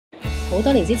好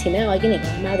多年之前咧，我已經嚟過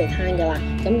阿貓地攤噶啦。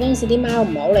咁嗰陣時啲貓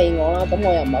唔係好理我啦，咁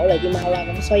我又唔係好理啲貓啦，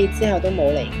咁所以之後都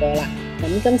冇嚟過啦。咁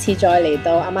今次再嚟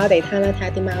到阿貓地攤咧，睇下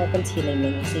啲貓今次理唔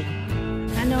理我先。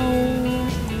Hello，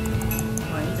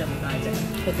 哇！呢隻好大隻，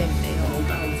佢哋唔理我，好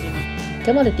大支嘛。咁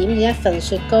我哋點咗一份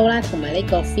雪糕啦，同埋呢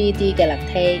個 3D 嘅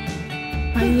latte。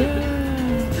係啊，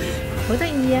好得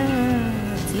意啊！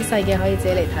仔細嘅可以自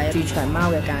己嚟睇住長貓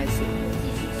嘅介紹。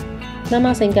貓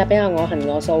貓性格比較我行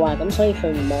我素啊，咁所以佢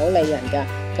唔係好理人㗎。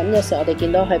咁有時我哋見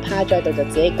到佢趴咗喺度，就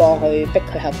自己過去逼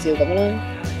佢合照咁啦。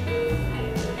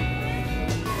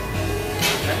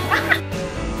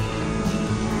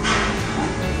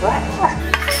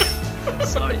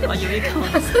Sorry， 我要呢個，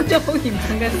發生咗好嚴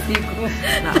重嘅事故。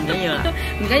嗱，唔緊要啦，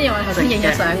唔緊要，我頭先影咗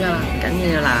相㗎啦。唔緊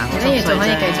要啦，影完仲可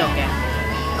以繼續嘅。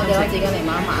我哋攞紙巾嚟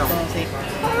抹一抹先。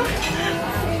好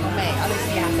味，我哋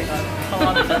試下食啊！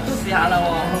我哋都試下啦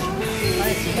喎。攞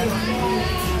啲紙巾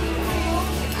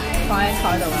放喺台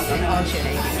度啊，咁安全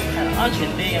啲，係啦，安全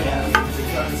啲咁樣。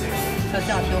首先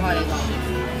我挑開呢個，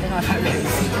呢個係零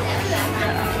食，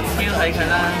挑睇佢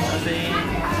啦，首先。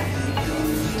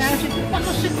但係雪糕，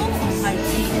個雪糕唔係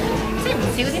似，即係唔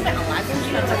似嗰啲咩牛奶公主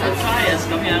啊，就係 Trias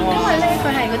咁樣喎。因為咧，佢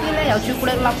係嗰啲咧有朱古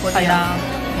力粒嗰啲啊，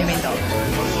見唔見到？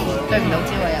對唔到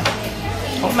焦啊又。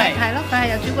好味。係咯，佢係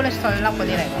有朱古力碎粒嗰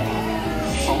啲嚟嘅。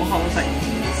好好食，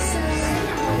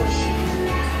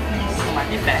同埋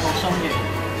啲餅好鬆軟。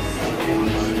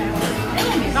呢個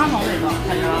棉花糖嚟㗎。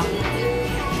係啊。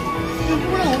朱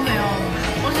古力好味啊！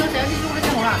我試過食一啲朱古力真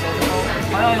係好難食嘅。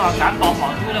我有話揀薄荷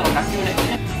朱古力，我揀朱古力。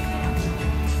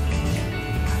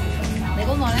你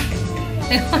嗰個咧？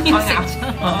你可以食出。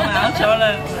我咬咗啦。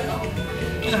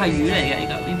呢個係魚嚟嘅，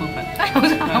呢部分。好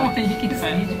慘，我已經死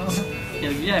咗。條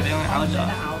魚係俾我咬咗。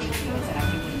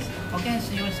我驚少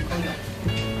咗雪糕肉。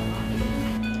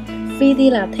3D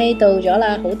latte 到咗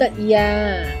啦，好得意啊！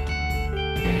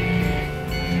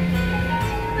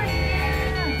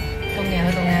凍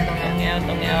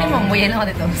嘅，希望唔會影到我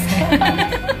哋到時。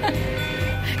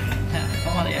咁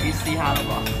我哋又要試下咯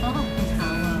喎。好慘啊！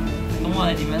咁我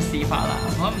哋點樣試法啦？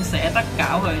我唔捨得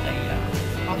搞佢哋啊！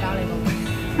我搞你個，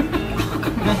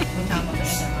好慘啊！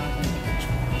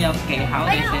有技巧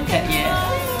地整隻嘢。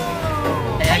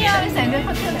哎呀！你成隻忽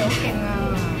出嚟好勁啊！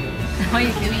可以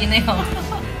表演呢個，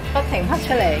不停忽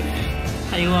出嚟。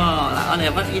係喎，嗱，我哋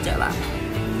又忽呢隻啦。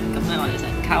咁咧，我哋成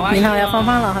卡哇伊。然後又放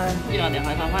翻落去。呢個我哋可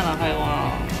以放翻落去喎。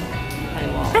係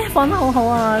喎。放得好好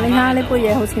啊！你睇下呢杯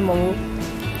嘢好似冇。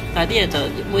但係啲嘢就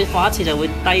每放一次就會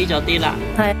低咗啲啦。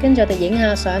係，跟住我哋影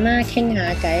下相啦，傾下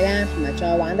偈啦，同埋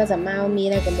再玩多陣貓咪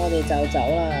咧，咁我哋就走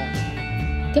啦。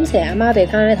今次嚟阿貓地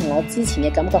攤咧，同我之前嘅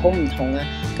感覺好唔同啊！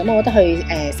咁我覺得佢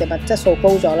食物質素高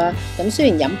咗啦。咁雖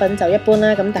然飲品就一般啦，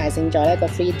咁但係勝在咧個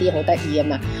 3D 好得意啊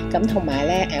嘛。咁同埋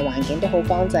咧環境都好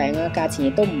乾淨啦，價錢亦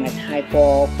都唔係太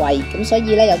過貴。咁所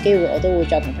以咧有機會我都會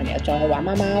再同朋友再去玩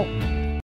貓貓。